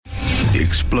The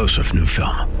explosive new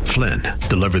film, Flynn,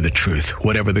 deliver the truth,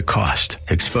 whatever the cost.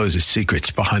 Exposes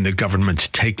secrets behind the government's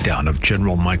takedown of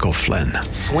General Michael Flynn.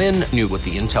 Flynn knew what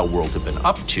the intel world had been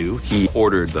up to. He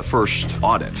ordered the first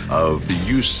audit of the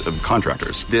use of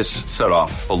contractors. This set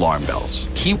off alarm bells.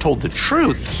 He told the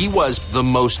truth. He was the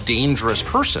most dangerous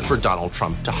person for Donald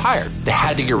Trump to hire. They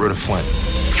had to get rid of Flynn.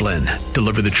 Flynn,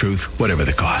 deliver the truth, whatever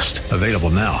the cost. Available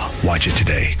now. Watch it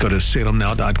today. Go to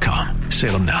salemnow.com.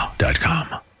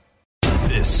 salemnow.com.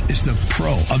 This is the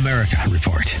Pro America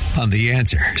Report on The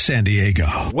Answer San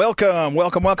Diego. Welcome.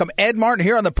 Ed Martin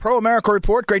here on the Pro America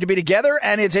Report. Great to be together.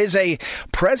 And it is a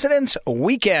President's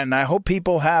Weekend. I hope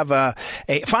people have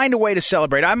find a way to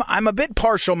celebrate. I'm a bit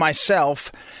partial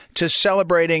myself to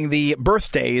celebrating the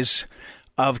birthdays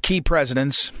of key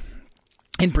presidents.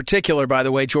 In particular, by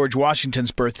the way, George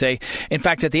Washington's birthday. In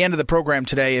fact, at the end of the program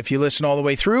today, if you listen all the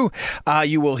way through,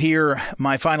 you will hear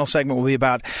my final segment will be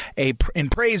about in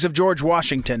praise of George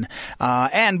Washington.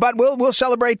 But we'll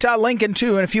celebrate Lincoln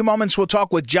too. In a few moments, we'll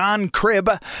talk with John Cribb,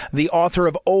 the author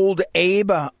of Old Abe,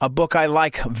 a book I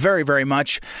like very, very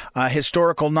much. A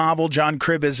historical novel. John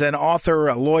Cribb is an author,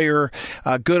 a lawyer,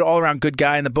 a good all-around good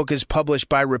guy, and the book is published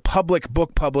by Republic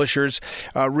Book Publishers.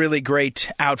 A really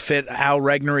great outfit. Al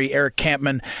Regnery, Eric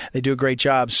Campman. They do a great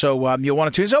job. So you'll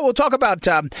want to tune. So we'll talk about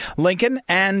Lincoln,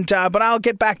 but I'll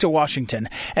get back to Washington.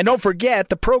 And don't forget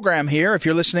the program here. If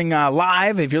you're listening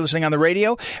live, if you're listening on the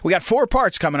radio, we got 4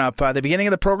 parts coming up. The beginning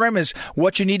of the program is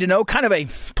what you need to know, kind of a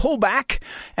pullback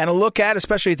and a look at,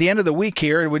 especially at the end of the week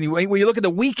here. When you look at the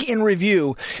week in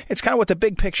review, it's kind of what the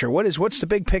big picture. What's the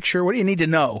big picture? What do you need to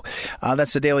know?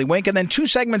 That's the Daily Wink. And then 2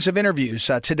 segments of interviews.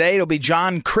 Today it'll be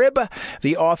John Cribb,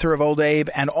 the author of Old Abe,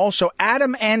 and also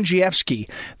Adam Andrzejewski,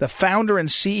 the founder and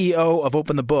CEO of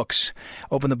Open the Books,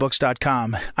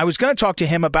 openthebooks.com. I was going to talk to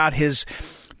him about his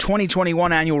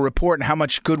 2021 annual report and how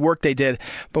much good work they did,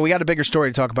 but we got a bigger story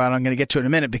to talk about. I'm going to get to it in a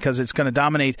minute because it's going to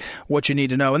dominate what you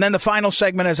need to know. And then the final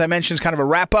segment, as I mentioned, is kind of a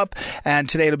wrap-up, and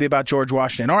today it'll be about George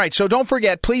Washington. All right, so don't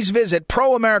forget, please visit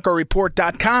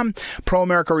proamericareport.com,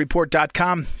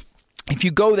 proamericareport.com. If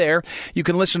you go there, you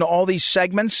can listen to all these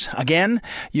segments. Again,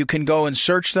 you can go and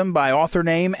search them by author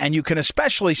name, and you can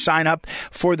especially sign up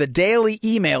for the daily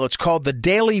email. It's called the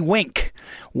Daily Wink.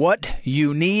 What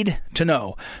you need to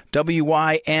know.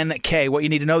 W-Y-N-K. What you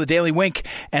need to know, the Daily Wink.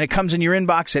 And it comes in your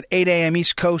inbox at 8 a.m.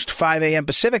 East Coast, 5 a.m.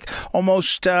 Pacific.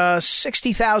 Almost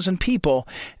 60,000 people,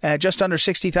 just under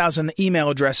 60,000 email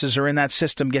addresses are in that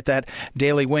system. Get that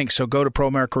Daily Wink. So go to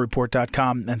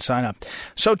proamericareport.com and sign up.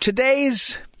 So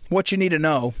today's What You Need to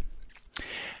Know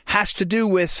has to do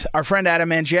with our friend Adam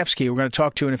Andrzejewski, we're going to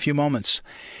talk to in a few moments.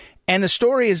 And the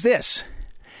story is this.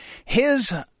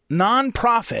 His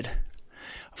nonprofit,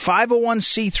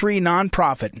 501c3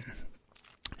 nonprofit,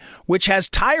 which has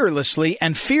tirelessly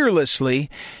and fearlessly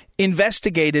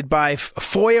investigated by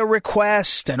FOIA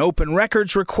requests and open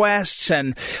records requests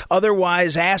and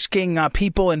otherwise asking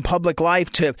people in public life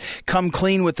to come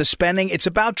clean with the spending. It's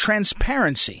about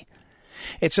transparency.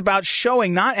 It's about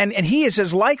showing and he is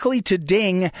as likely to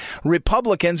ding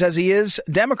Republicans as he is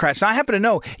Democrats. Now, I happen to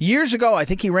know years ago, I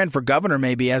think he ran for governor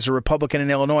maybe as a Republican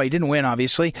in Illinois. He didn't win,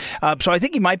 obviously. So I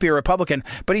think he might be a Republican,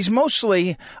 but he's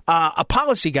mostly a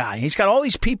policy guy. He's got all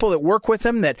these people that work with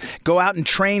him that go out and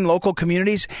train local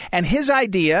communities. And his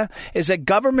idea is that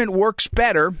government works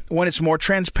better when it's more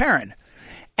transparent.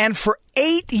 And for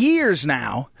 8 years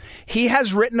now, he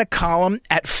has written a column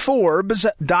at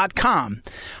Forbes.com.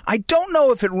 I don't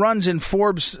know if it runs in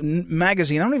Forbes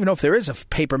magazine. I don't even know if there is a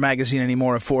paper magazine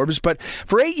anymore of Forbes. But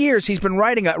for 8 years, he's been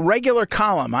writing a regular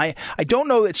column. I don't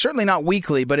know. It's certainly not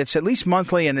weekly, but it's at least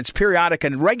monthly, and it's periodic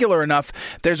and regular enough.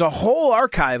 There's a whole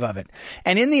archive of it.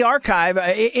 And in the archive,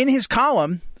 in his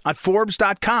column at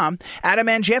Forbes.com, Adam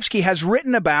Andrzejewski has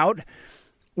written about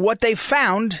what they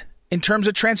found in terms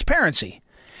of transparency.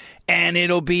 And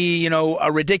it'll be,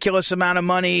 a ridiculous amount of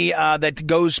money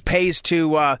that pays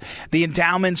to the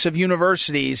endowments of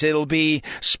universities. It'll be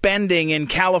spending in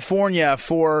California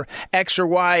for X or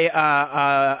Y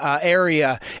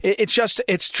area.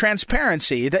 It's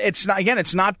transparency.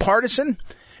 It's not partisan.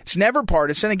 It's never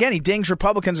partisan. Again, he dings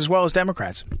Republicans as well as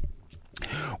Democrats.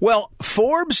 Well,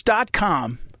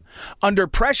 Forbes.com, under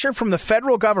pressure from the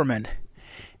federal government,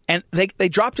 and they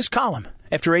dropped his column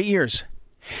after 8 years.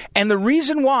 And the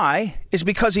reason why is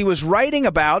because he was writing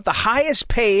about the highest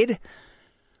paid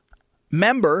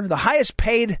member, the highest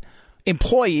paid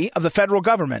employee of the federal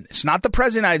government. It's not the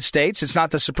President of the United States. It's not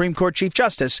the Supreme Court Chief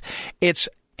Justice. It's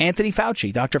Anthony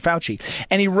Fauci, Dr. Fauci.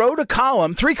 And he wrote a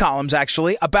column, 3 columns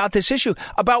actually, about this issue,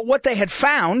 about what they had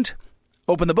found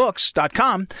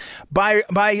openthebooks.com, by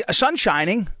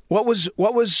sunshining what was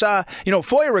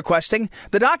FOIA requesting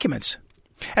the documents.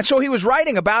 And so he was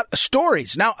writing about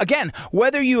stories. Now, again,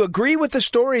 whether you agree with the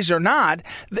stories or not,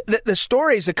 the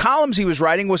stories, the columns he was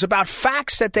writing was about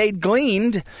facts that they'd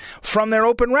gleaned from their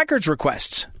open records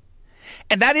requests.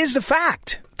 And that is the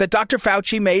fact that Dr.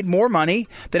 Fauci made more money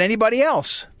than anybody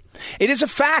else. It is a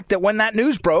fact that when that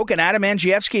news broke, and Adam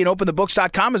Andrzejewski and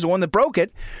openthebooks.com is the one that broke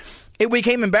it, it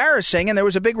became embarrassing and there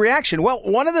was a big reaction. Well,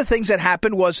 one of the things that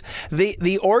happened was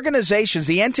the organizations,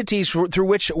 the entities with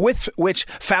which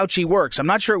Fauci works. I'm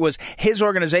not sure it was his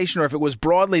organization or if it was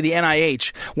broadly the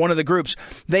NIH, one of the groups.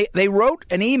 They wrote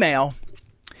an email,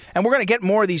 and we're going to get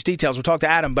more of these details. We'll talk to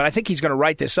Adam, but I think he's going to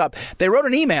write this up. They wrote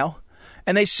an email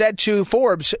and they said to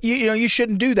Forbes, you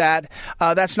shouldn't do that.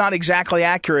 That's not exactly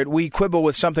accurate. We quibble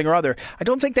with something or other. I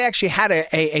don't think they actually had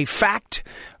a fact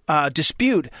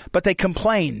dispute, but they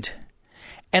complained.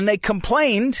 And they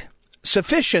complained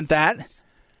sufficient that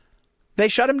they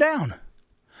shut him down.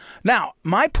 Now,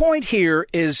 my point here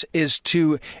is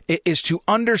to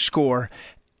underscore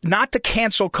not the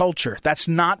cancel culture. That's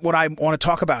not what I want to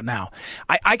talk about now.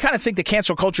 I kind of think the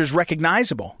cancel culture is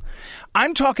recognizable.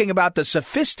 I'm talking about the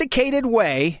sophisticated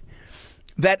way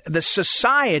that the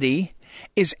society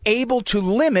is able to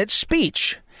limit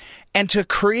speech and to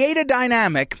create a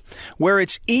dynamic where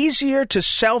it's easier to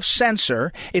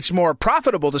self-censor. It's more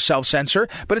profitable to self-censor,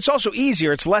 but it's also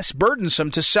easier. It's less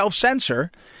burdensome to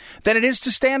self-censor than it is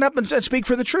to stand up and speak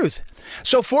for the truth.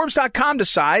 So Forbes.com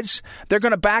decides they're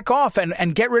going to back off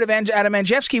and get rid of Adam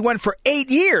Andrzejewski when for 8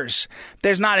 years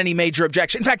there's not any major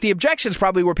objection. In fact, the objections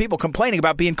probably were people complaining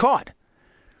about being caught.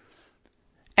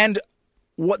 And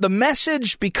what the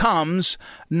message becomes,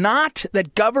 not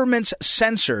that government's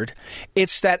censored,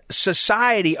 it's that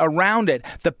society around it,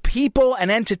 the people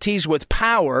and entities with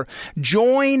power,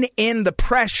 join in the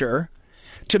pressure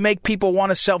to make people want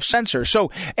to self-censor.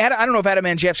 So I don't know if Adam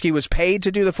Andrzejewski was paid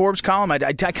to do the Forbes column. I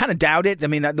kind of doubt it. I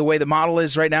mean, the way the model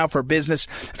is right now for business,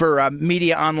 for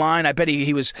media online, I bet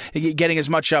he was getting as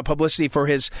much publicity for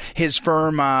his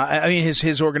firm,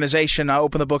 his organization,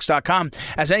 openthebooks.com,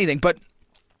 as anything. But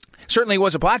certainly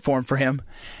was a platform for him.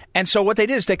 And so what they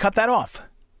did is they cut that off.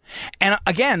 And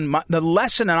again, the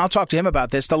lesson, and I'll talk to him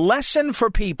about this, the lesson for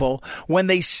people when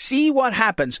they see what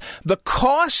happens, the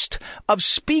cost of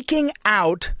speaking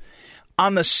out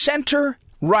on the center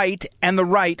right and the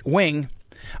right wing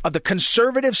of the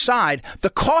conservative side, the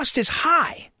cost is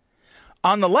high.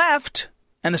 On the left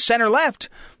and the center left,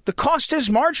 the cost is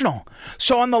marginal.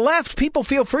 So on the left, people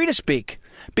feel free to speak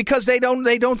because they don't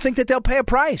think that they'll pay a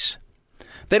price.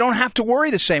 They don't have to worry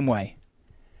the same way.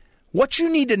 What you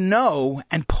need to know,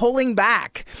 and pulling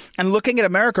back and looking at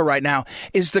America right now,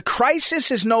 is the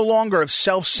crisis is no longer of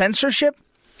self-censorship.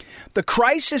 The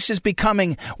crisis is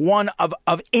becoming one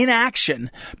of inaction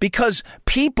because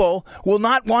people will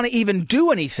not want to even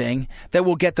do anything that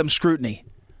will get them scrutiny.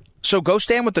 So go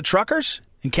stand with the truckers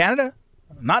in Canada,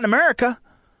 not in America.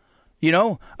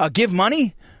 Give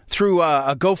money through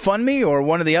a GoFundMe or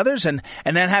one of the others and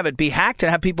then have it be hacked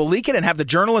and have people leak it and have the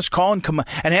journalists call and come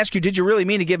and ask you, did you really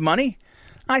mean to give money?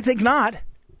 I think not.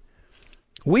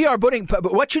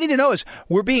 But what you need to know is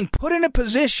we're being put in a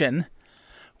position,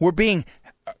 we're being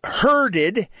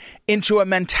herded into a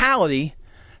mentality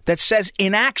that says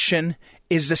inaction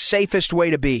is the safest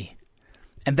way to be.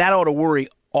 And that ought to worry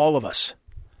all of us.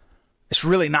 It's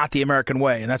really not the American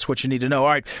way, and that's what you need to know.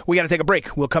 All right, we got to take a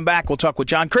break. We'll come back. We'll talk with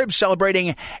John Cribbs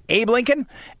celebrating Abe Lincoln,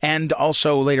 and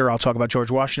also later I'll talk about George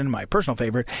Washington, my personal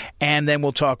favorite, and then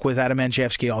we'll talk with Adam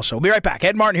Andrzejewski also. We'll be right back.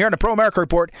 Ed Martin here on the Pro America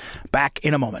Report. Back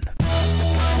in a moment.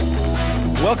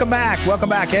 Welcome back. Welcome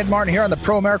back. Ed Martin here on the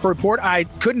Pro America Report. I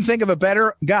couldn't think of a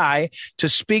better guy to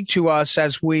speak to us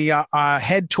as we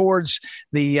head towards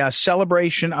the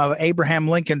celebration of Abraham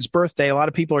Lincoln's birthday. A lot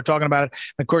of people are talking about it.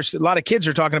 Of course, a lot of kids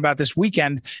are talking about this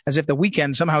weekend as if the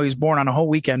weekend, somehow he's born on a whole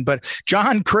weekend. But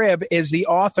John Cribb is an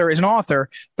author,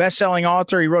 best-selling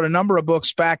author. He wrote a number of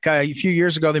books back a few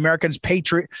years ago. The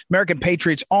American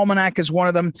Patriots Almanac is one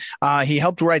of them. He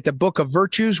helped write the Book of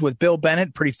Virtues with Bill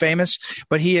Bennett, pretty famous.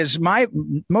 But he is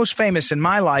most famous in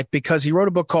my life because he wrote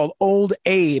a book called Old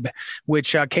Abe,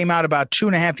 which came out about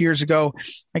 2.5 years ago.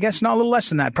 I guess not a little less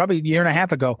than that, probably a year and a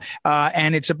half ago.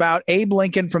 And it's about Abe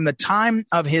Lincoln from the time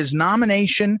of his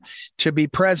nomination to be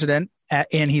president,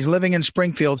 and he's living in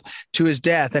Springfield, to his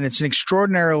death. And it's an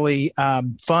extraordinarily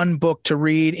fun book to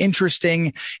read,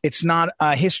 interesting. It's not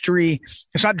history.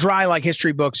 It's not dry like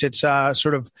history books. It's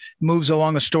sort of moves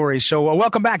along a story. So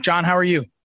welcome back, John. How are you?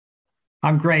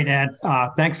 I'm great, Ed.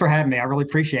 Thanks for having me. I really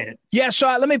appreciate it. Yeah, so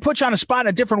let me put you on a spot in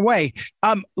a different way.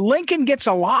 Lincoln gets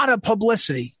a lot of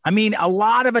publicity. I mean, a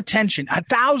lot of attention.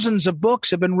 Thousands of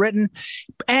books have been written,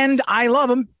 and I love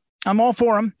him. I'm all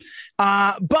for him.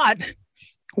 But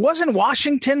wasn't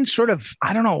Washington sort of,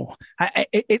 I don't know,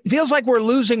 it feels like we're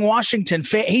losing Washington.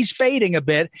 He's fading a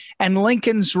bit, and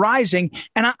Lincoln's rising.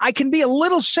 And I can be a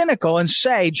little cynical and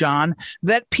say, John,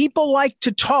 that people like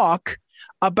to talk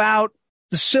about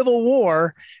the Civil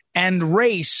War and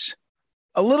race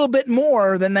a little bit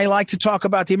more than they like to talk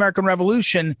about the American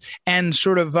Revolution and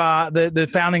sort of the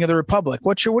founding of the Republic.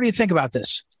 What do you think about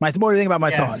this? What do you think about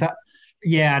my thought?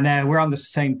 No, we're on the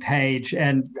same page.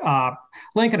 And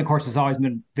Lincoln, of course, has always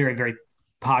been very, very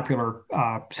popular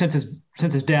since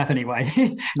his death anyway.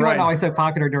 He wasn't always so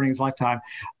popular during his lifetime.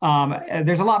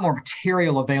 There's a lot more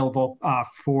material available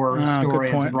for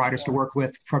historians and writers to work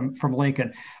with from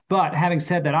Lincoln. But having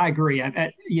said that, I agree.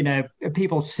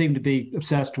 People seem to be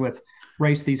obsessed with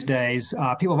race these days.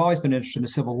 People have always been interested in the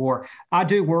Civil War. I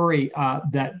do worry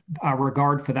that our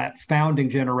regard for that founding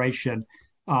generation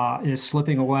is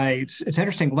slipping away. It's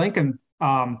interesting. Lincoln,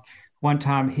 one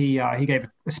time he gave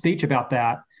a speech about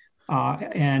that.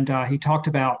 And he talked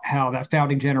about how that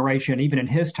founding generation, even in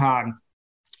his time,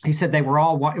 he said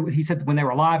he said when they were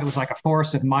alive, it was like a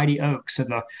forest of mighty oaks,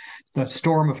 and the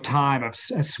storm of time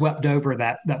has swept over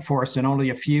that forest, and only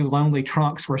a few lonely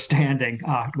trunks were standing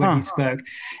when he spoke.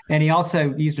 And he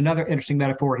also used another interesting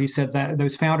metaphor. He said that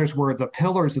those founders were the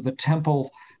pillars of the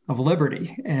Temple of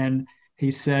Liberty. And he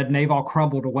said, and they've all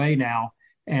crumbled away now.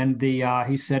 And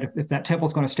he said, if that temple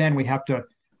is going to stand, we have to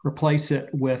replace it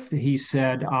with, he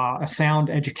said, a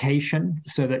sound education,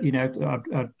 so that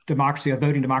a democracy, a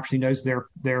voting democracy, knows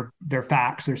their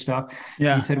facts, their stuff.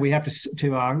 Yeah. He said we have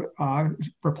to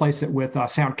replace it with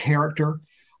sound character,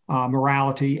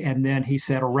 morality, and then he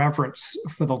said a reverence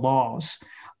for the laws.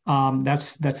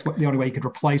 That's the only way you could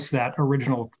replace that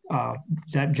original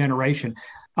that generation.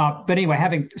 But anyway,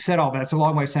 having said all that, it's a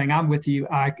long way of saying I'm with you.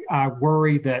 I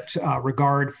worry that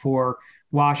regard for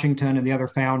Washington and the other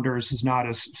founders is not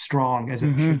as strong as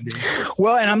it should be.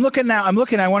 Well, and I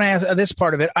want to ask this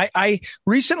part of it. I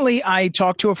recently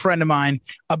talked to a friend of mine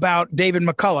about David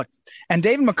McCulloch, and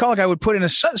David McCulloch I would put in a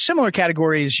similar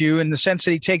category as you, in the sense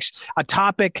that he takes a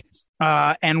topic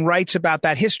and writes about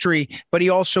that history, but he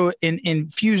also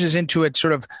infuses into it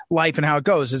sort of life and how it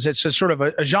goes. It's a sort of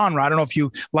a genre. I don't know if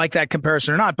you like that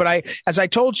comparison or not, but as I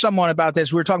told someone about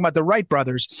this, we were talking about the Wright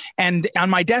brothers, and on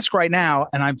my desk right now,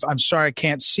 and I'm sorry I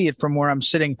can't see it from where I'm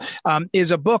sitting,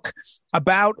 is a book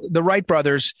about the Wright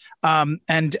brothers and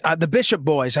the Bishop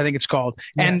Boys, I think it's called.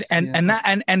 And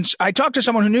I talked to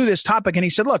someone who knew this topic, and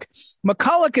he said, look,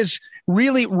 McCulloch is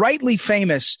really rightly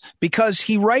famous because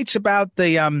he writes about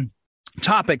the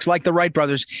topics like the Wright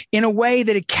brothers in a way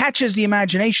that it catches the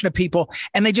imagination of people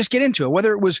and they just get into it.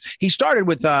 Whether it was, he started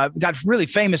with, got really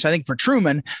famous, I think, for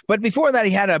Truman, but before that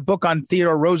he had a book on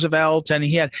Theodore Roosevelt, and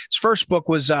his first book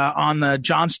was on the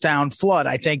Johnstown flood,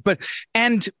 I think.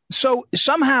 And so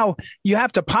somehow you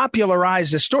have to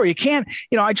popularize the story. You can't,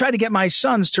 I tried to get my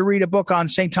sons to read a book on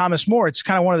St. Thomas More. It's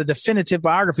kind of one of the definitive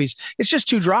biographies. It's just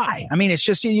too dry. I mean, it's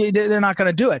just, they're not going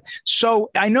to do it.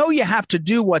 So I know you have to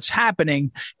do what's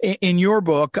happening in your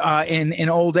book, in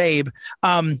Old Abe.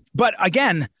 But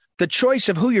again, the choice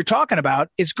of who you're talking about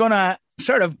is going to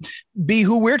sort of be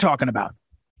who we're talking about.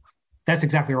 That's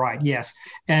exactly right. Yes.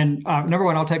 And number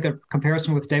one, I'll take a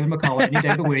comparison with David McCulloch any day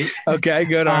of the week. Okay,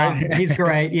 good. All right. He's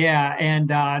great. Yeah. And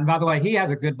by the way, he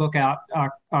has a good book out.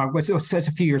 It's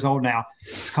a few years old now.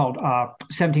 It's called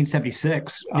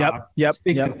 1776.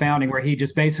 Speaking of the founding, where he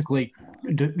just basically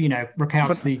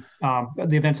recounts the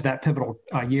events of that pivotal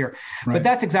year. Right. But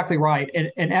that's exactly right.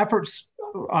 And efforts,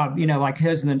 like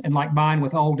his and like mine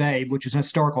with Old Abe, which is an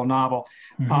historical novel,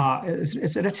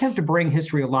 it's an attempt to bring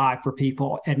history alive for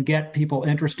people and get people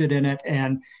interested in it.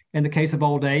 And in the case of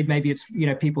Old Abe, maybe it's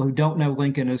people who don't know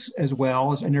Lincoln as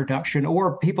well as an introduction,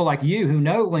 or people like you who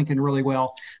know Lincoln really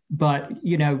well, but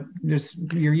you're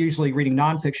usually reading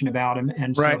nonfiction about him,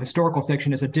 and so historical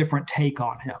fiction is a different take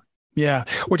on him. Yeah.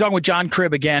 We're talking with John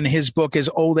Cribb again. His book is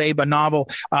Old Abe, a novel.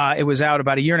 It was out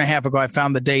about a year and a half ago. I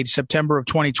found the date, September of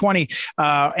 2020.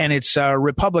 And it's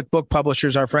Republic Book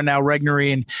Publishers. Our friend Al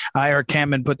Regnery and Eric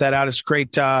Campman put that out. It's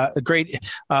a great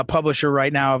publisher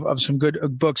right now of some good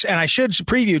books. And I should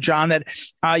preview, John, that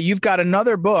you've got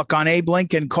another book on Abe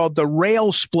Lincoln called The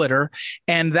Rail Splitter.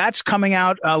 And that's coming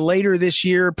out later this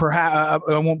year. Perhaps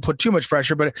I won't put too much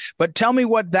pressure, but tell me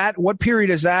what period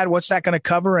is that? What's that going to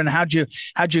cover? And how'd you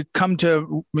come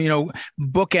to,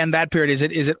 bookend that period?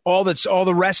 Is it all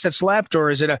the rest that's left, or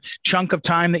is it a chunk of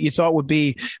time that you thought would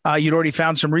be, you'd already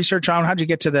found some research on? How'd you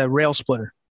get to the rail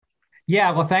splitter?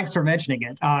 Yeah, well, thanks for mentioning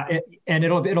it. And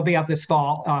it'll be out this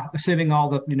fall, assuming all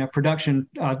the production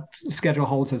schedule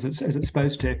holds as it's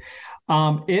supposed to.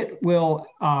 It will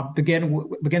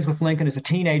begins with Lincoln as a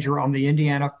teenager on the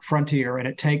Indiana frontier, and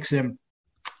it takes him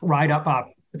right up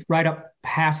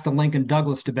past the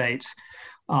Lincoln-Douglas debates,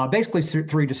 basically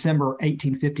through December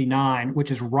 1859,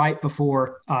 which is right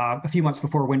before a few months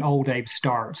before when Old Abe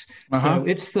starts. So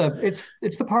it's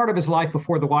the part of his life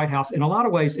before the White House. In a lot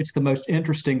of ways, it's the most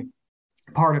interesting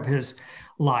part of his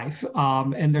life.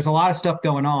 And there's a lot of stuff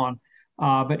going on.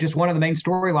 But just one of the main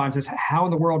storylines is how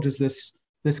in the world does this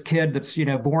kid that's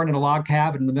born in a log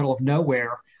cabin in the middle of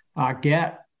nowhere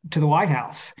get to the White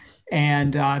House?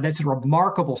 And that's a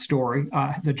remarkable story,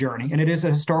 the journey. And it is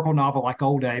a historical novel like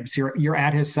Old Abe's. You're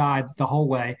at his side the whole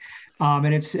way.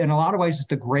 And it's in a lot of ways it's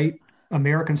the great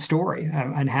American story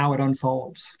and how it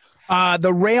unfolds.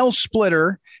 The Rail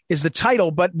Splitter is the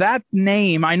title, but that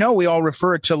name, I know we all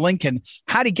refer it to Lincoln.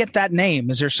 How did he get that name?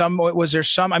 Was there some,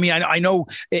 I mean, I know,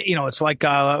 it's like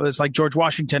George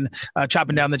Washington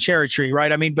chopping down the cherry tree,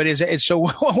 right? I mean, but so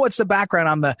what's the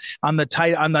background on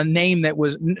the name that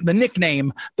was the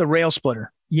nickname, the Rail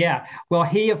Splitter? Yeah. Well,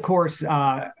 he, of course,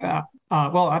 I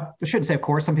shouldn't say, of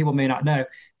course, some people may not know.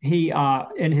 He,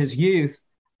 in his youth,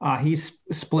 he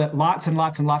split lots and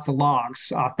lots and lots of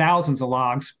logs, thousands of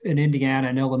logs in Indiana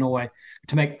and Illinois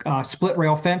to make split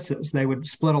rail fences. They would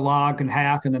split a log in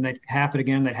half, and then they'd half it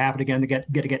again. They'd half it again. They get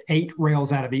 8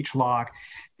 rails out of each log,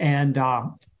 and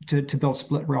to build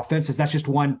split rail fences. That's just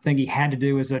one thing he had to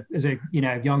do as a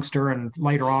youngster, and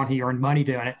later on he earned money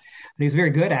doing it. And he was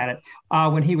very good at it.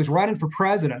 When he was running for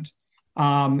president,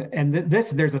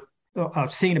 there's a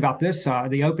scene about this,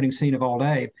 the opening scene of Old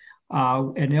Abe.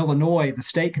 In Illinois, the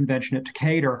state convention at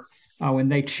Decatur, when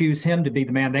they choose him to be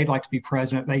the man they'd like to be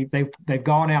president, they've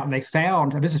gone out and they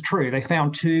found, and this is true, they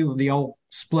found 2 of the old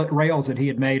split rails that he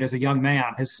had made as a young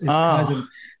man. His cousin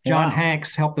John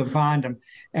Hanks helped them find them,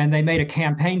 and they made a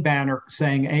campaign banner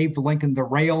saying Abe Lincoln, the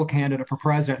rail candidate for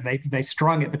president. They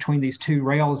strung it between these 2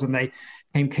 rails, and they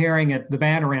came carrying the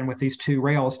banner in with these 2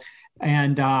 rails.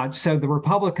 And so the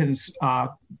Republicans,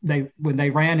 when they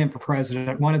ran him for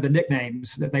president, one of the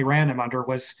nicknames that they ran him under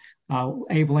was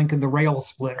Abe Lincoln, the Rail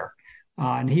Splitter.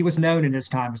 And he was known in his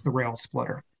time as the Rail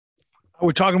Splitter.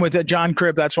 We're talking with John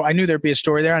Cribb. That's why I knew there'd be a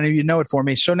story there. I knew you'd know it for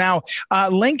me. So now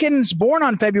Lincoln's born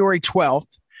on February 12th.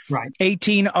 Right.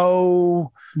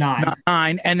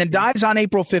 1809, and then dies on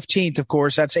April 15th, of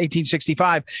course. That's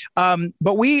 1865.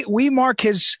 But we mark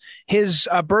his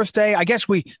birthday. I guess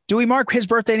do we mark his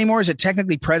birthday anymore? Is it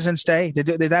technically President's Day? Did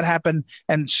that happen?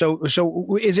 And so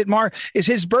is it is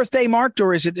his birthday marked,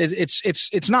 or is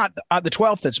it's not the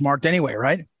 12th that's marked anyway,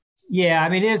 right? Yeah, I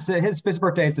mean, his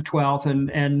birthday is the 12th,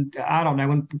 and I don't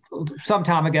know, some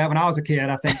time ago when I was a kid,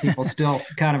 I think people still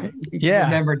kind of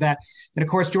remembered that. And of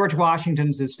course, George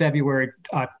Washington's is February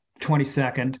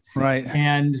 22nd, right?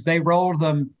 And they rolled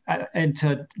them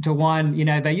into one.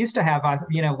 They used to have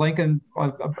Lincoln,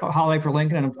 a holiday for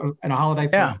Lincoln and a holiday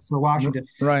for Washington.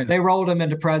 Right. They rolled them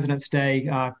into President's Day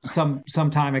some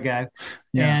time ago,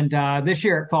 and this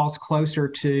year it falls closer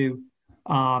to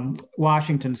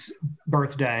Washington's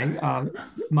birthday.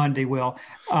 Monday will.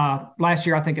 Last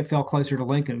year, I think it fell closer to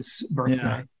Lincoln's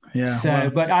birthday. Yeah. So,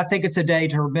 but I think it's a day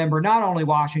to remember not only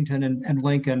Washington and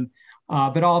Lincoln,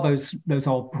 but all those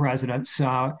old presidents.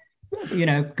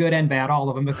 Good and bad, all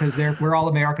of them, because we're all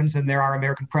Americans and they're our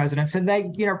American presidents. And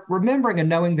they, remembering and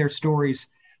knowing their stories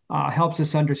helps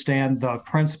us understand the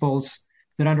principles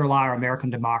that underlie our American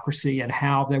democracy and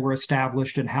how they were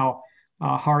established and how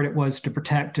hard it was to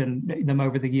protect them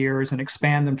over the years and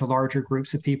expand them to larger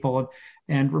groups of people.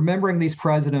 And remembering these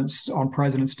presidents on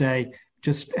President's Day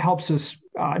just helps us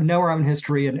know our own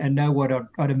history and know what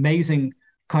an amazing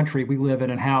country we live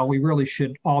in and how we really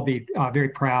should all be very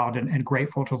proud and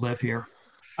grateful to live here.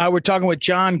 We're talking with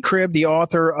John Cribb, the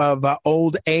author of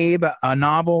Old Abe, a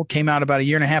novel, came out about a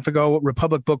year and a half ago.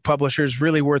 Republic Book Publishers,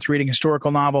 really worth reading, historical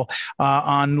novel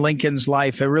on Lincoln's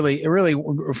life. Really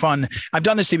fun. I've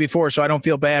done this to you before, so I don't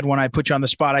feel bad when I put you on the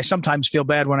spot. I sometimes feel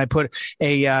bad when I put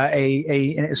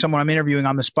someone I'm interviewing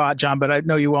on the spot, John, but I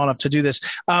know you well enough to do this.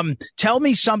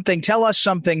 Tell us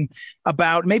something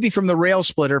about, maybe from the Rail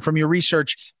Splitter, from your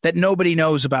research, that nobody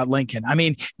knows about Lincoln. I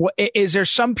mean, is there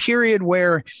some period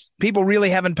where people really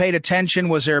haven't haven't paid attention,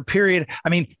 was there a period? I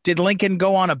mean, did Lincoln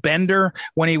go on a bender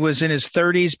when he was in his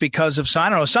 30s because of, I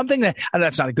don't know, something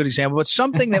that's not a good example, but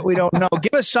something that we don't know.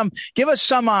 Give us some.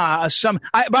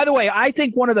 By the way, I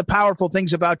think one of the powerful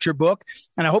things about your book,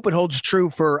 and I hope it holds true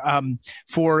for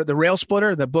the Rail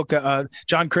Splitter, the book,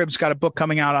 John Cribb's got a book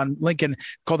coming out on Lincoln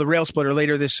called The Rail Splitter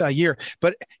later this year.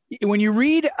 But when you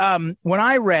read, when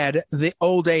I read The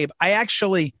Old Abe, I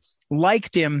actually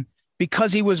liked him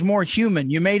because he was more human.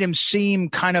 You made him seem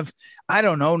kind of, I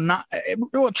don't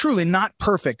know, truly not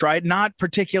perfect, right? Not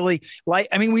particularly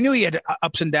we knew he had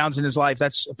ups and downs in his life.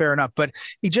 That's fair enough. But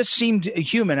he just seemed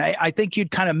human. I think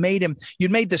you'd kind of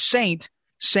you'd made the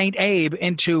Saint Abe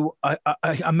into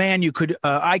a man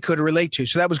I could relate to.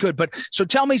 So that was good. But so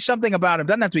tell me something about him.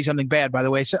 Doesn't have to be something bad, by the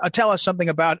way. So tell us something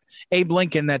about Abe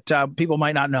Lincoln that people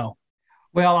might not know.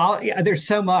 Well, there's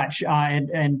so much,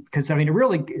 and because it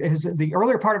really the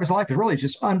earlier part of his life is really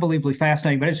just unbelievably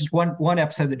fascinating. But it's just one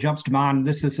episode that jumps to mind.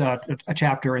 This is a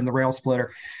chapter in the Rail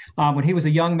Splitter when he was a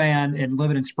young man and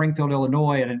living in Springfield,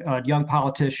 Illinois, and a young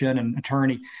politician and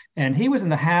attorney, and he was in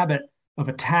the habit of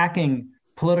attacking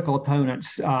political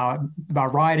opponents by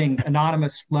writing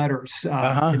anonymous letters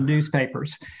in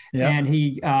newspapers, and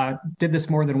he did this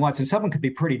more than once, and some of them could be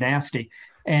pretty nasty.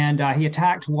 And he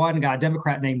attacked one guy, a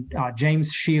Democrat named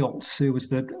James Shields, who was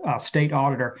the state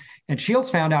auditor. And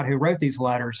Shields found out who wrote these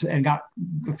letters and got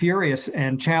furious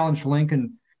and challenged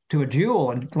Lincoln to a duel.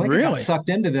 And Lincoln got sucked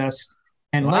into this.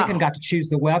 And Lincoln got to choose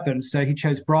the weapons. So he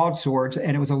chose broadswords.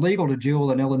 And it was illegal to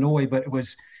duel in Illinois, but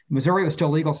Missouri was still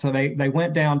legal. So they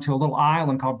went down to a little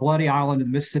island called Bloody Island in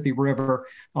the Mississippi River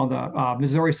on the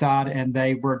Missouri side, and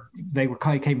they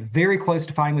came very close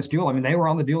to fighting this duel. I mean, they were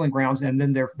on the dueling grounds, and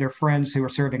then their friends who were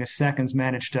serving as seconds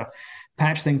managed to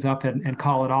patch things up and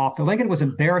call it off. But Lincoln was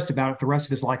embarrassed about it the rest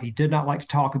of his life. He did not like to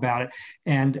talk about it.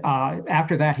 And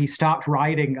after that, he stopped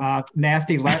writing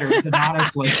nasty letters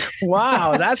anonymously.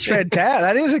 Wow, that's fantastic.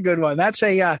 That is a good one. That's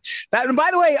and by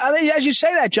the way, as you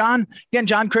say that, John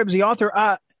Cribb's the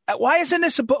author. Why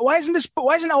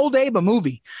isn't Old Abe a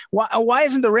movie? Why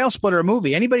isn't the Rail Splitter a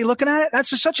movie? Anybody looking at it? That's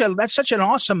such an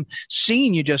awesome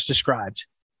scene you just described.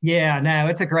 Yeah, no,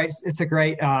 it's a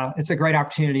great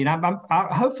opportunity, and I'm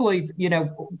hopefully,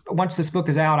 once this book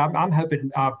is out, I'm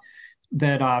hoping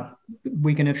that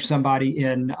we can interest somebody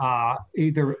in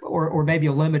either or maybe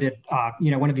a limited,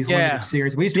 one of these limited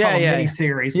series. We used to call them mini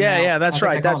series. Yeah, that's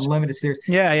right. That's limited series.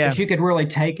 Yeah. But you could really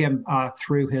take him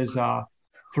through his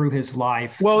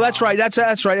life. Well, that's right. That's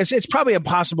right. It's probably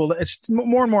impossible. It's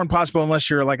more and more impossible unless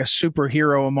you're like a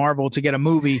superhero of Marvel to get a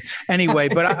movie anyway.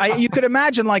 But you could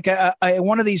imagine like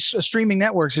one of these streaming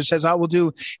networks that says, I will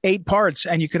do 8 parts,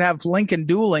 and you could have Lincoln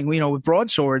dueling, with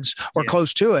broadswords or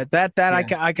close to it.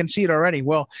 I can see it already.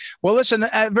 Well, listen,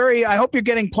 I hope you're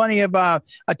getting plenty of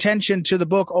attention to the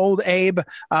book, Old Abe,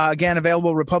 again,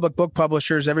 available Republic Book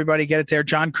Publishers. Everybody get it there.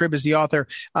 John Cribb is the author.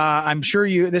 I'm sure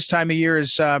this time of year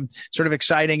is sort of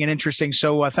exciting and interesting.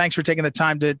 So thanks for taking the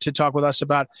time to talk with us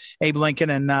about Abe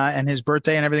Lincoln and his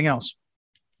birthday and everything else.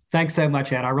 Thanks so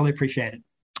much, Ed. I really appreciate it.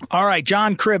 All right,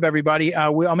 John Cribb, everybody.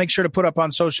 I'll make sure to put up on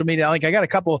social media. I got a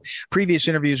couple previous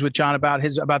interviews with John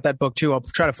about that book too. I'll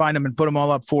try to find them and put them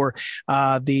all up for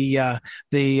this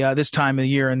time of the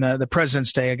year and the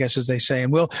President's Day, I guess, as they say.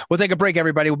 And we'll take a break,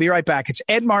 everybody. We'll be right back. It's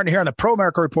Ed Martin here on the Pro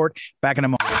America Report. Back in a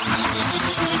moment.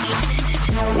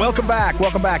 Welcome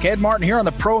back. Ed Martin here on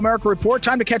the Pro America Report.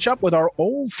 Time to catch up with our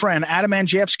old friend, Adam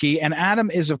Andrzejewski. And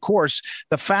Adam is, of course,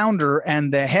 the founder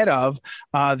and the head of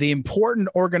the important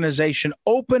organization,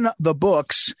 Open the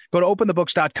Books. Go to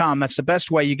openthebooks.com. That's the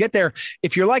best way. You get there.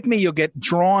 If you're like me, you'll get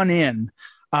drawn in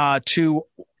to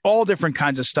all different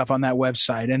kinds of stuff on that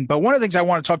website. But one of the things I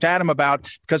want to talk to Adam about,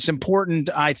 because it's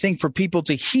important, I think, for people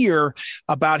to hear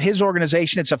about his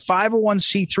organization. It's a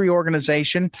 501c3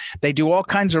 organization. They do all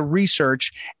kinds of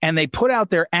research, and they put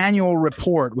out their annual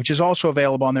report, which is also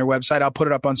available on their website. I'll put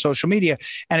it up on social media.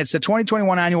 And it's the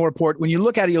 2021 annual report. When you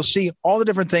look at it, you'll see all the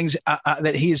different things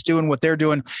that he is doing, what they're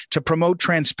doing to promote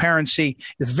transparency.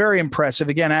 It's very impressive.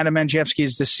 Again, Adam Andrzejewski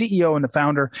is the CEO and the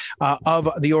founder of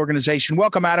the organization.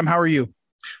 Welcome, Adam. How are you?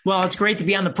 Well, it's great to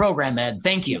be on the program, Ed.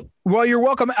 Thank you. Well, you're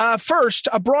welcome. First,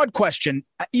 a broad question.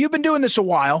 You've been doing this a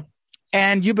while,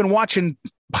 and you've been watching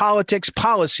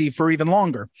policy for even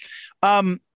longer.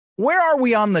 Where are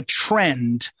we on the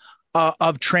trend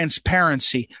of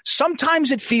transparency?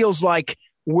 Sometimes it feels like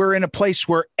we're in a place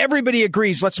where everybody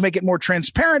agrees, let's make it more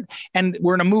transparent, and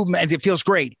we're in a movement and it feels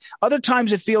great. Other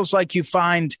times it feels like you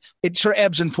find it sort of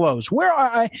ebbs and flows. Where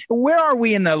are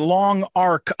we in the long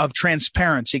arc of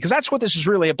transparency? Because that's what this is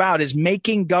really about, is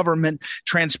making government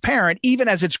transparent, even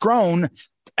as it's grown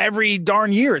every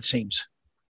darn year, it seems.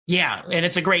 Yeah, and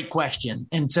it's a great question.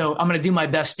 And so I'm going to do my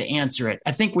best to answer it.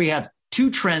 I think we have two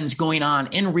trends going on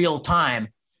in real time,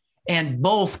 and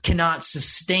both cannot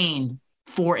sustain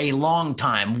for a long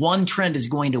time. One trend is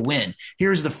going to win.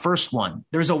 Here's the first one.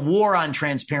 There's a war on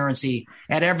transparency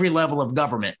at every level of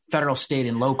government, federal, state,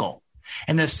 and local.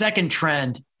 And the second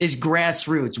trend is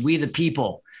grassroots, we the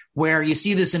people, where you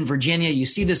see this in Virginia, you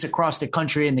see this across the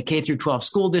country in the K through 12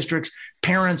 school districts.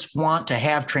 Parents want to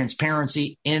have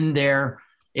transparency in their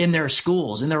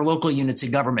schools, in their local units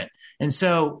of government. And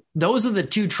so those are the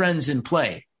two trends in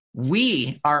play.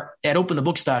 We are at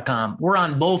openthebooks.com. We're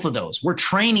on both of those. We're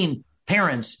training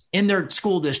parents in their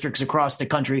school districts across the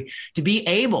country to be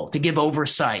able to give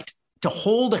oversight, to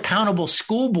hold accountable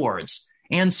school boards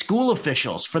and school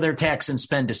officials for their tax and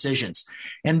spend decisions.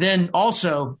 And then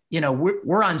also,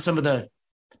 we're on some of the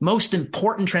most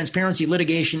important transparency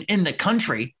litigation in the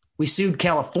country. We sued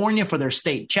California for their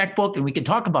state checkbook, and we can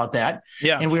talk about that.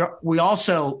 Yeah. And we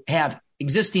also have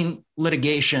existing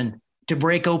litigation to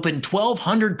break open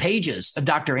 1,200 pages of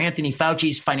Dr. Anthony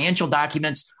Fauci's financial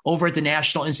documents over at the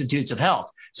National Institutes of Health.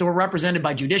 So we're represented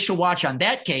by Judicial Watch on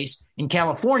that case. In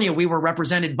California, we were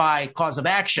represented by Cause of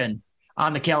Action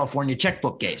on the California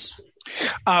checkbook case.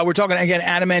 We're talking again,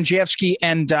 Adam Andrzejewski,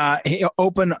 and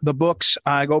Open the Books.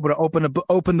 Go over to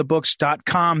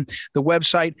openthebooks.com, the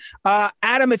website.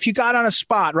 Adam, if you got on a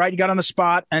spot, right? You got on the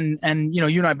spot, and you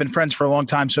and I have been friends for a long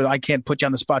time, so I can't put you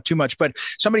on the spot too much. But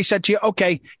somebody said to you,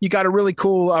 "Okay, you got a really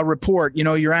cool report.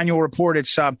 Your annual report.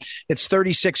 It's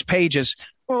 36 pages.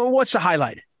 Well, what's the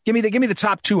highlight? Give me the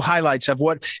top two highlights of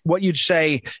what you'd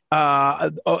say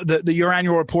your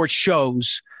annual report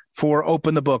shows for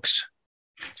Open the Books."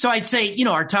 So I'd say,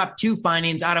 our top two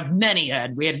findings out of many,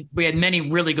 Ed, we had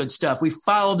many really good stuff. We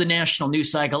followed the national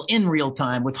news cycle in real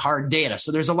time with hard data.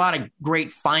 So there's a lot of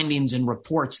great findings and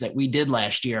reports that we did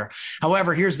last year.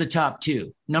 However, here's the top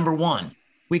two. Number one,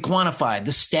 we quantified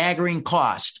the staggering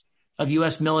cost of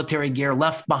U.S. military gear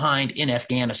left behind in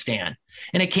Afghanistan.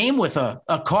 And it came with a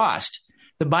cost.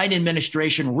 The Biden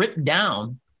administration ripped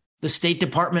down the State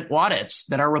Department audits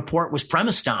that our report was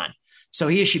premised on. So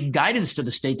he issued guidance to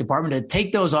the State Department to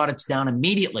take those audits down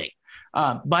immediately.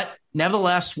 But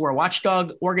nevertheless, we're a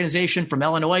watchdog organization from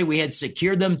Illinois. We had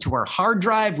secured them to our hard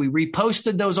drive. We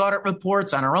reposted those audit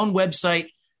reports on our own website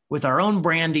with our own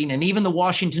branding. And even the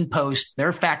Washington Post,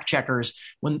 their fact checkers,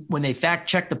 when they fact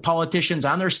check the politicians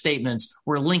on their statements,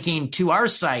 were linking to our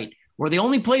site, where the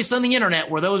only place on the internet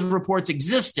where those reports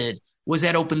existed was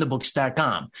at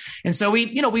openthebooks.com. And so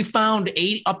we found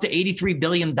up to $83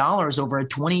 billion over a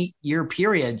 20-year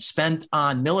period spent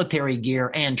on military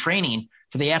gear and training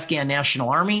for the Afghan National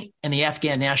Army and the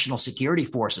Afghan National Security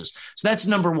Forces. So that's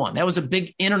number one. That was a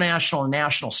big international and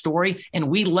national story, and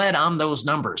we led on those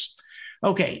numbers.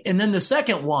 Okay, and then the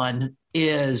second one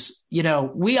is,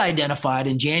 we identified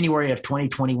in January of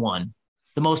 2021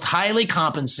 the most highly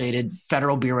compensated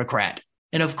federal bureaucrat.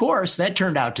 And of course, that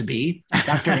turned out to be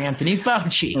Dr. Anthony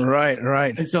Fauci.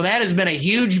 Right. And so that has been a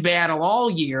huge battle all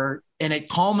year. And it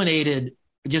culminated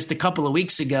just a couple of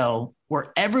weeks ago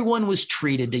where everyone was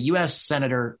treated to U.S.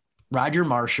 Senator Roger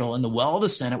Marshall in the well of the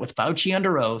Senate with Fauci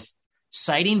under oath,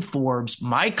 citing Forbes,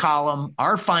 my column,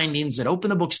 our findings at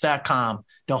openthebooks.com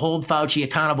to hold Fauci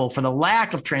accountable for the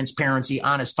lack of transparency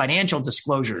on his financial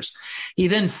disclosures. He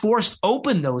then forced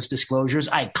open those disclosures.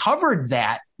 I covered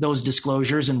those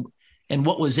disclosures and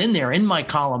what was in there in my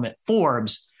column at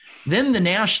Forbes. Then the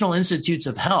National Institutes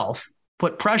of Health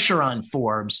put pressure on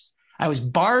Forbes. I was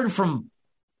barred from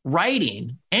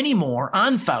writing anymore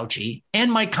on Fauci,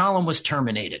 and my column was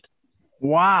terminated.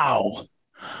 Wow.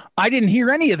 I didn't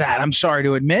hear any of that, I'm sorry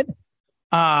to admit.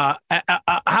 How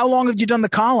long have you done the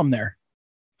column there?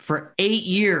 For 8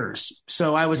 years.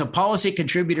 So I was a policy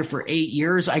contributor for 8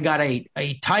 years. I got a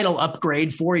title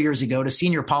upgrade 4 years ago to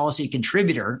senior policy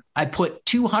contributor. I put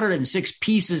 206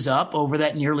 pieces up over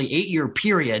that nearly 8-year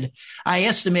period. I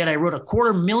estimate I wrote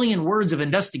 250,000 words of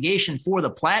investigation for the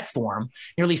platform,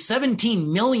 nearly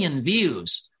 17 million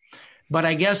views. But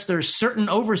I guess there's certain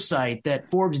oversight that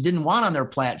Forbes didn't want on their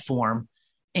platform.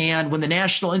 And when the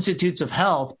National Institutes of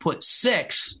Health put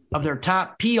 6 of their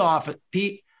top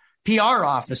PR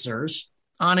officers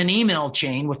on an email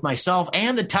chain with myself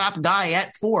and the top guy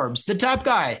at Forbes,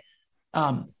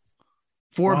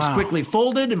 Forbes quickly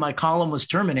folded and my column was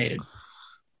terminated.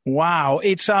 Wow.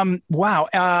 It's, wow.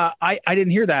 I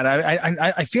didn't hear that.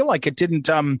 I feel like it didn't,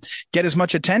 get as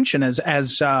much attention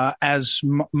as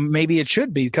maybe it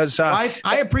should be because,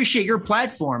 I appreciate your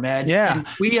platform, Ed. Yeah.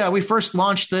 And we first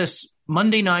launched this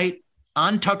Monday night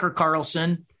on Tucker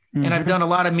Carlson. And I've done a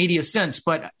lot of media since,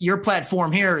 but your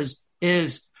platform here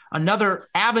is another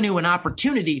avenue and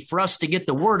opportunity for us to get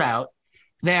the word out.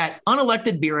 that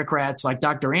unelected bureaucrats like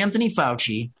Dr. Anthony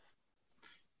Fauci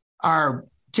are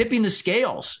tipping the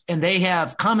scales, and they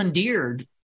have commandeered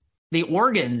the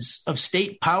organs of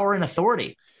state power and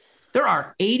authority. There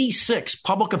are 86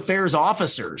 public affairs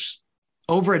officers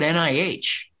over at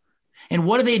NIH. And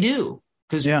what do?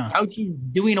 Because Fauci's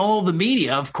doing all the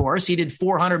media, of course. He did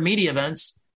 400 media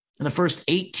events in the first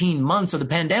 18 months of the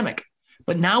pandemic.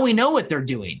 But now we know what they're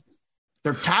doing.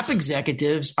 Their top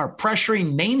executives are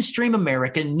pressuring mainstream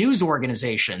American news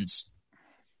organizations.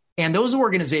 And those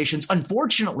organizations,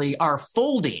 unfortunately, are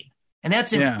folding. And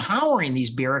that's empowering these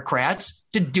bureaucrats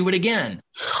to do it again.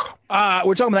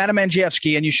 We're talking with Adam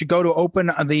Andrzejewski, and you should go to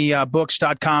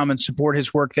openthebooks.com and support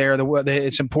his work there.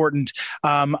 It's important.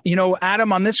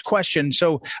 Adam, on this question.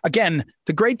 So, again,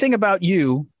 the great thing about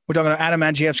you, we're talking about Adam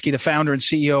Andrzejewski, the founder and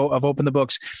CEO of Open the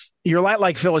Books. You're a lot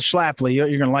like Phyllis Schlafly. You're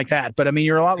going to like that. But I mean,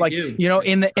 you're a lot like,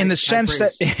 in the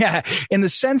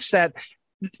sense that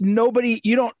nobody,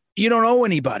 you don't owe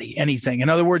anybody anything. In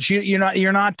other words, you're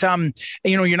not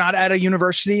at a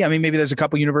university. I mean, maybe there's a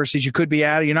couple universities you could be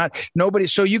at. You're not nobody.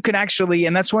 So you can actually,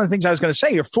 and that's one of the things I was going to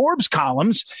say, your Forbes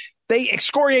columns, they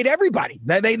excoriate everybody.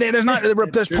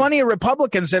 There's plenty of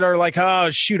Republicans that are like, oh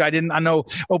shoot, I know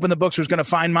Open the Books was going to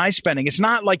find my spending. It's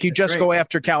not like you just go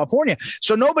after California.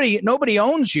 So nobody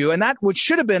owns you. And that which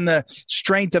should have been the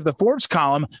strength of the Forbes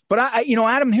column. But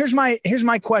Adam, here's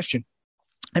my question.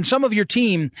 And some of your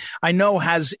team, I know,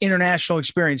 has international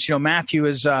experience. Matthew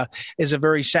is a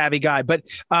very savvy guy. But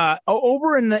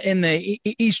over in the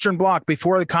Eastern Bloc,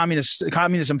 before the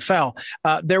communism fell,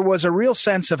 there was a real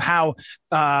sense of how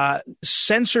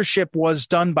censorship was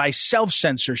done by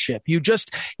self-censorship. You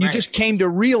just came to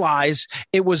realize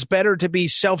it was better to be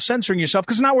self-censoring yourself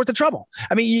because it's not worth the trouble.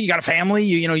 I mean, you got a family,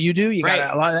 you do, you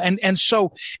got a lot,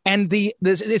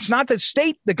 it's not the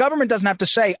state, the government doesn't have to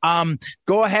say,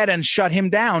 go ahead and shut him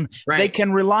down. They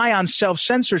can rely on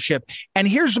self-censorship. And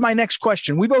here's my next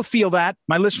question. We both feel that.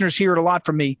 My listeners hear it a lot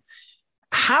from me.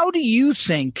 How do you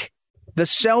think the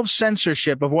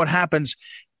self-censorship of what happens,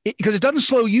 because it doesn't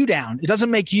slow you down, it doesn't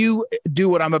make you do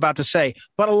what I'm about to say,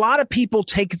 but a lot of people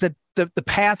take the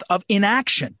path of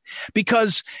inaction,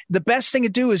 because the best thing to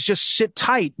do is just sit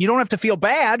tight. You don't have to feel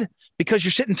bad because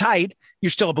you're sitting tight. You're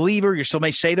still a believer. You still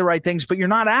may say the right things, but you're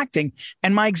not acting.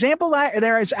 And my example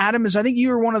there is, Adam, I think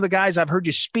you're one of the guys I've heard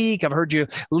you speak. I've heard you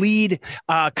lead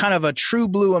kind of a true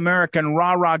blue American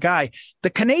rah-rah guy.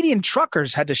 The Canadian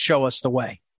truckers had to show us the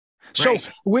way. So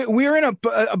we're in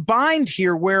a bind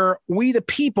here where we, the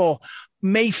people,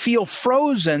 may feel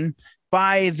frozen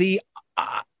by the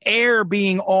air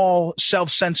being all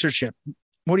self-censorship.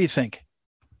 What do you think?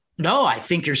 No, I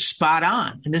think you're spot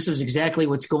on. And this is exactly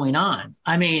what's going on.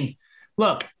 I mean,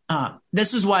 look,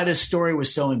 this is why this story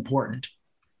was so important.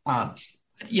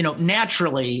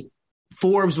 Naturally,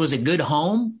 Forbes was a good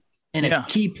home and a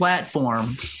key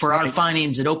platform for our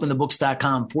findings at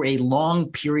openthebooks.com for a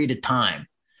long period of time.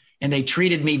 And they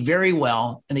treated me very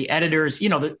well. And the editors,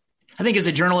 I think as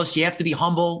a journalist, you have to be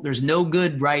humble. There's no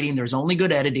good writing. There's only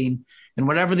good editing. And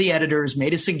whatever the editors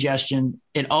made a suggestion,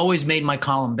 it always made my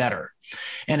column better.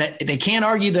 And they can't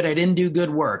argue that I didn't do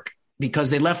good work because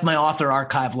they left my author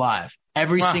archive live.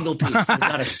 Every single piece. There's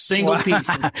not a single piece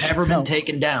that's ever been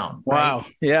taken down. Wow.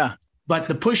 Right? Yeah. But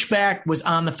the pushback was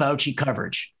on the Fauci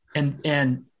coverage.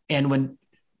 And when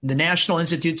the National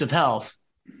Institutes of Health,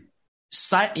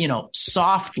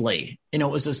 softly,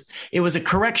 it was a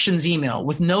corrections email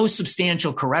with no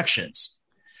substantial corrections.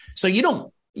 So you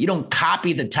don't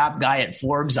copy the top guy at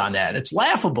Forbes on that. It's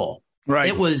laughable.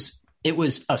 Right. It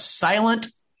was a silent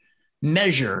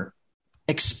measure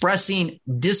expressing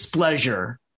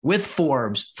displeasure with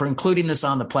Forbes for including this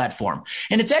on the platform.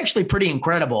 And it's actually pretty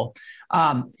incredible.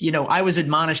 I was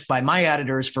admonished by my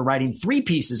editors for writing 3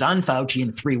 pieces on Fauci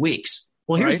in 3 weeks.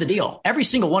 Well, here's the deal. Every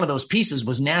single one of those pieces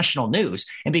was national news.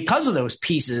 And because of those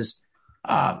pieces,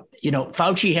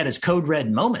 Fauci had his code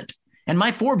red moment. And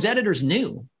my Forbes editors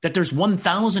knew that there's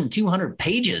 1,200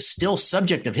 pages still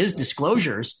subject of his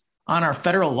disclosures on our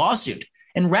federal lawsuit.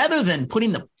 And rather than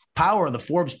putting the power of the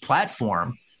Forbes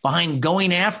platform behind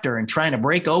going after and trying to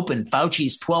break open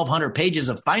Fauci's 1,200 pages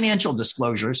of financial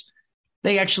disclosures,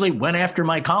 they actually went after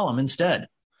my column instead.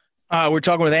 We're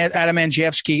talking with Adam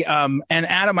Andrzejewski. And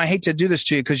Adam, I hate to do this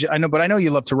to you because I know you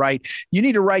love to write. You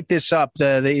need to write this up.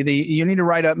 You need to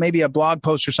write up maybe a blog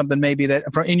post or something, maybe that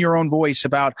in your own voice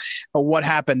about what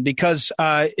happened. Because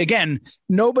again,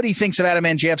 nobody thinks of Adam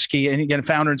Andrzejewski, and again,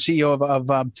 founder and CEO of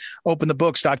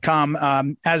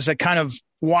openthebooks.com, as a kind of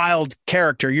wild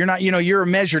character. You're not, you're a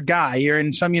measured guy. You're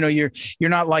in some, you're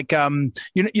not like, you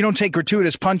don't take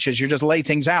gratuitous punches. You just lay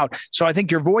things out. So I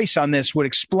think your voice on this would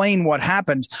explain what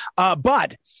happened.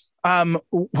 But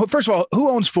First of all, who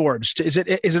owns Forbes? Is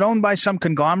it owned by some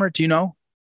conglomerate? Do you know?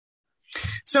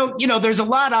 So, there's a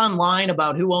lot online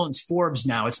about who owns Forbes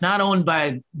now. It's not owned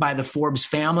by the Forbes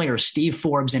family or Steve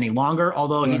Forbes any longer,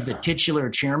 although he's the titular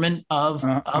chairman of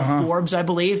Forbes, I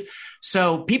believe.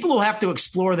 So people will have to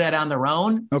explore that on their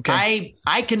own. Okay.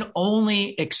 I can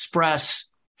only express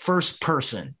first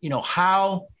person,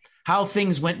 how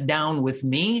things went down with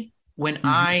me when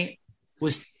I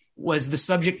was the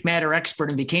subject matter expert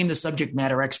and became the subject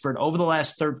matter expert over the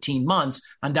last 13 months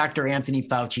on Dr. Anthony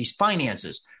Fauci's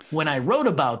finances. When I wrote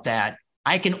about that,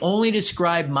 I can only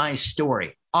describe my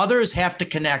story. Others have to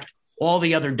connect all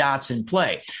the other dots in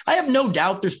play. I have no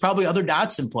doubt there's probably other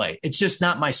dots in play. It's just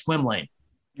not my swim lane.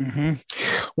 Mm-hmm.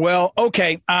 Well,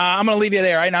 okay. I'm going to leave you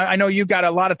there. I know you've got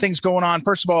a lot of things going on.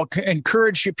 First of all,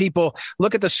 encourage you people,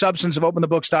 look at the substance of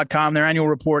openthebooks.com, their annual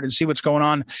report, and see what's going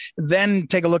on. Then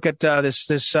take a look at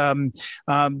this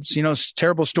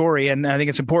terrible story. And I think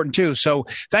it's important too. So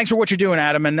thanks for what you're doing,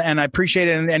 Adam. And I appreciate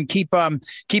it. And keep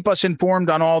us informed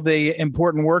on all the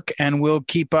important work. And we'll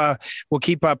keep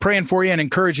praying for you and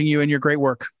encouraging you in your great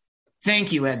work.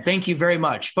 Thank you, Ed. Thank you very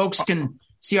much. Folks can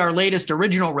see our latest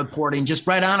original reporting just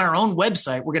right on our own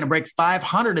website. We're going to break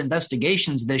 500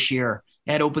 investigations this year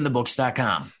at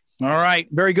openthebooks.com. All right.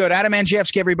 Very good. Adam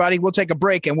Andrzejewski, everybody. We'll take a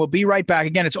break and we'll be right back.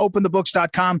 Again, it's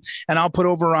openthebooks.com, and I'll put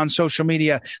over on social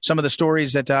media some of the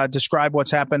stories that describe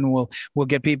what's happened. We'll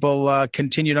get people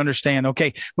continue to understand.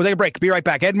 Okay. We'll take a break. Be right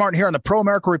back. Ed Martin here on the Pro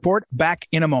America Report. Back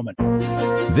in a moment.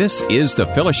 This is the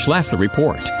Phyllis Schlafly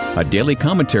Report, a daily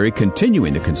commentary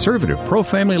continuing the conservative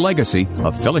pro-family legacy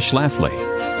of Phyllis Schlafly.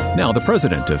 Now, the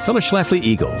president of Phyllis Schlafly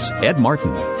Eagles, Ed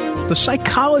Martin. The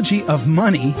psychology of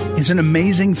money is an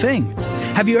amazing thing.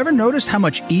 Have you ever noticed how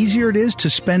much easier it is to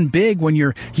spend big when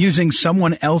you're using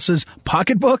someone else's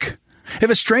pocketbook? If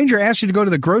a stranger asked you to go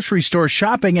to the grocery store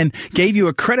shopping and gave you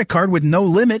a credit card with no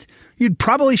limit, you'd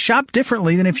probably shop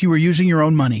differently than if you were using your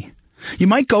own money. You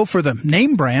might go for the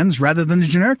name brands rather than the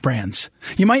generic brands.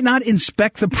 You might not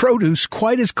inspect the produce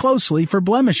quite as closely for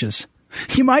blemishes.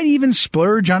 You might even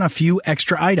splurge on a few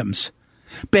extra items.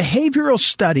 Behavioral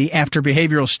study after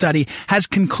behavioral study has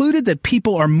concluded that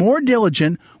people are more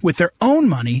diligent with their own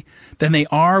money than they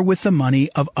are with the money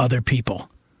of other people.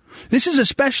 This is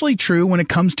especially true when it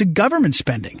comes to government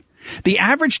spending. The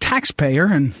average taxpayer,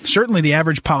 and certainly the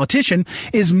average politician,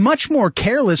 is much more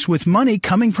careless with money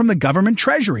coming from the government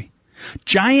treasury.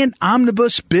 Giant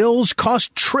omnibus bills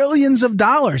cost trillions of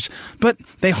dollars, but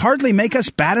they hardly make us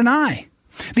bat an eye.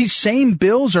 These same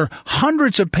bills are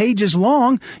hundreds of pages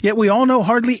long, yet we all know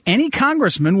hardly any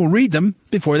congressman will read them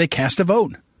before they cast a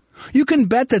vote. You can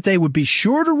bet that they would be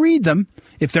sure to read them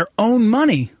if their own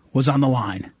money was on the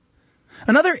line.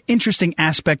 Another interesting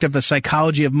aspect of the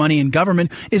psychology of money in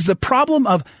government is the problem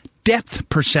of depth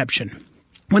perception.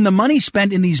 When the money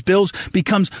spent in these bills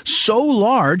becomes so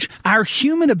large, our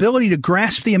human ability to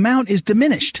grasp the amount is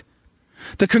diminished.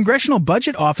 The Congressional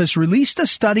Budget Office released a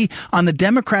study on the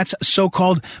Democrats'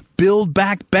 so-called Build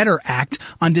Back Better Act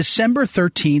on December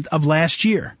 13th of last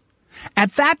year.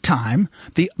 At that time,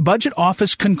 the Budget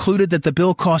Office concluded that the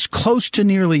bill cost close to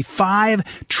nearly $5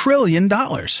 trillion.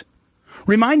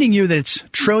 Reminding you that it's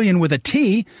trillion with a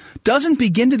T doesn't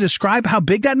begin to describe how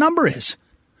big that number is.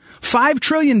 $5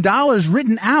 trillion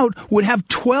written out would have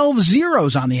 12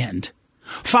 zeros on the end.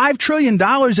 $5 trillion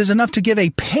is enough to give a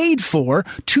paid-for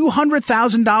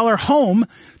 $200,000 home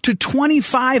to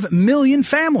 25 million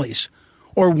families,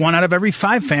 or 1 out of every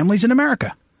 5 families in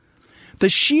America. The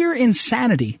sheer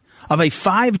insanity of a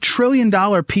 $5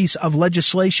 trillion piece of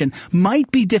legislation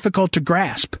might be difficult to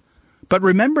grasp, but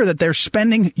remember that they're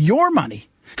spending your money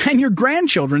and your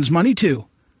grandchildren's money too.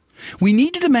 We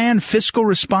need to demand fiscal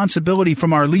responsibility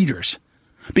from our leaders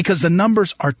because the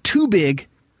numbers are too big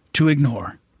to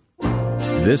ignore.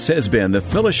 This has been the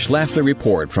Phyllis Schlafly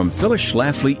Report from Phyllis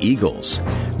Schlafly Eagles.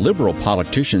 Liberal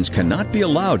politicians cannot be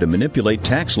allowed to manipulate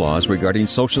tax laws regarding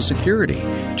Social Security,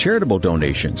 charitable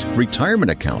donations, retirement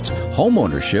accounts, home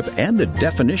ownership, and the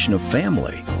definition of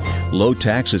family. Low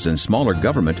taxes and smaller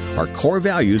government are core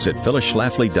values at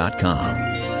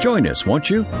phyllisschlafly.com. Join us,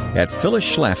 won't you, at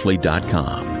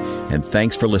phyllisschlafly.com. And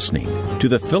thanks for listening to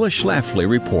the Phyllis Schlafly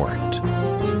Report.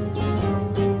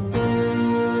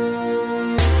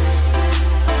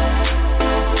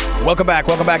 Welcome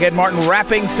back. Ed Martin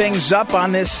wrapping things up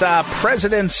on this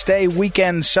President's Day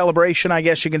weekend celebration, I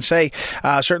guess you can say.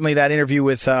 Certainly that interview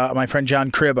with my friend John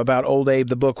Cribb about Old Abe,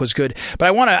 the book, was good. But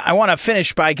I want to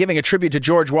finish by giving a tribute to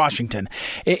George Washington.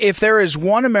 If there is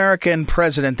one American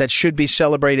president that should be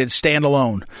celebrated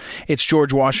standalone, it's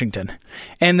George Washington.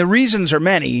 And the reasons are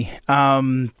many.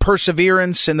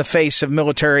 Perseverance in the face of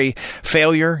military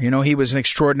failure. You know, he was an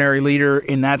extraordinary leader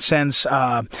in that sense.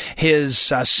 His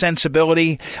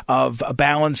sensibility of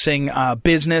balancing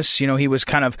business. You know, he was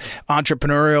kind of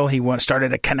entrepreneurial. He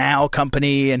started a canal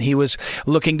company, and he was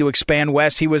looking to expand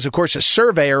west. He was, of course, a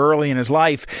surveyor early in his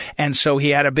life, and so he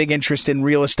had a big interest in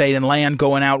real estate and land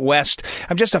going out west.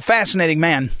 I'm just a fascinating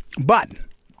man, but...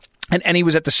 And he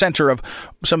was at the center of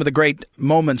some of the great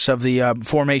moments of the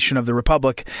formation of the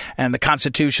Republic and the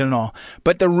Constitution and all.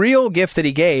 But the real gift that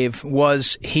he gave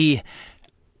was he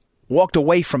walked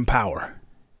away from power.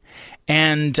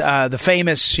 And the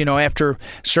famous, you know, after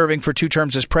serving for 2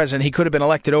 terms as president, he could have been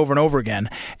elected over and over again,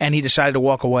 and he decided to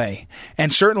walk away.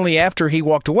 And certainly after he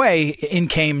walked away, in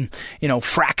came, you know,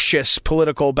 fractious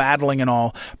political battling and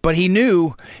all. But he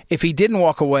knew if he didn't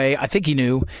walk away, I think he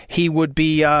knew he would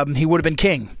have been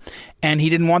king. And he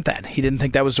didn't want that. He didn't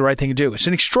think that was the right thing to do. It's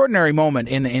an extraordinary moment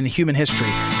in human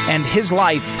history. And his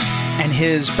life and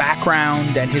his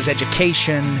background and his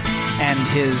education and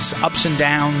his ups and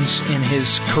downs in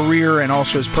his career and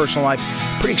also his personal life,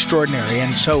 pretty extraordinary.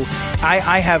 And so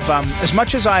I have, as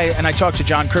much as and I talked to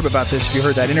John Cribb about this, if you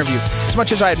heard that interview, as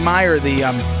much as I admire the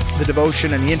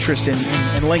devotion and the interest in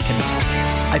Lincoln,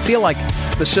 I feel like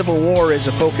the Civil War is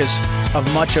a focus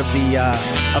of much of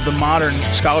the modern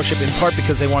scholarship, in part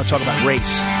because they want to talk about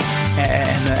race,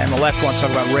 and the left wants to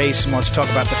talk about race and wants to talk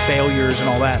about the failures and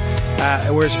all that.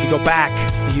 Whereas if you go back,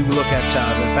 you look at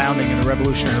the founding and the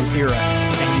Revolutionary era,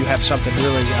 and you have something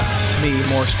really, to me,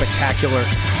 more spectacular,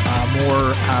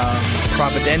 more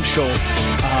providential.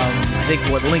 I think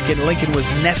what Lincoln was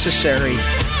necessary,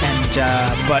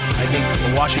 but I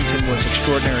think Washington was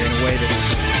extraordinary in a way that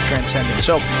is transcendent.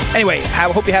 So anyway, I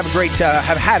hope you have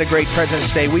had a great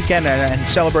President's Day weekend and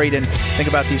celebrate and think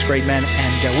about these great men.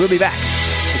 And we'll be back.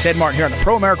 It's Ed Martin here on the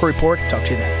Pro America Report. Talk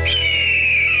to you then.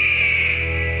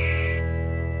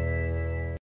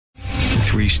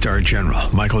 3-star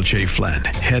General Michael J. Flynn,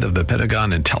 head of the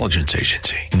Pentagon Intelligence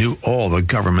Agency, knew all the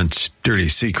government's dirty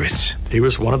secrets. He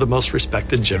was one of the most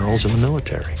respected generals in the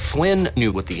military. Flynn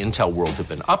knew what the intel world had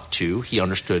been up to. He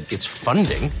understood its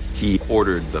funding. He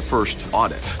ordered the first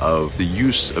audit of the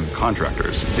use of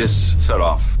contractors. This set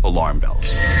off alarm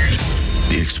bells.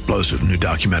 The explosive new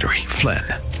documentary, Flynn,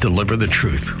 Deliver the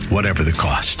Truth, Whatever the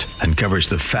Cost, uncovers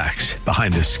the facts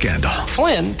behind this scandal.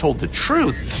 Flynn told the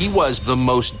truth. He was the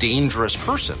most dangerous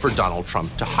person for Donald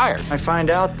Trump to hire. I find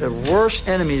out the worst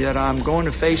enemy that I'm going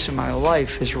to face in my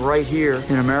life is right here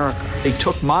in America. They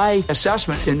took my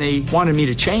assessment and they wanted me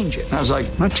to change it. And I was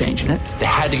like, I'm not changing it. They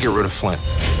had to get rid of Flynn.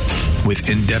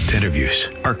 With in-depth interviews,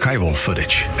 archival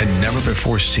footage, and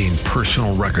never-before-seen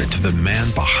personal records of the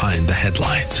man behind the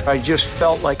headlines. I just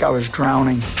felt like I was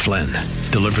drowning. Flynn,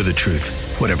 Deliver the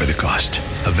Truth, Whatever the Cost.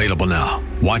 Available now.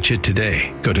 Watch it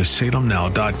today. Go to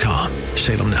salemnow.com.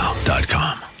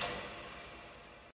 salemnow.com.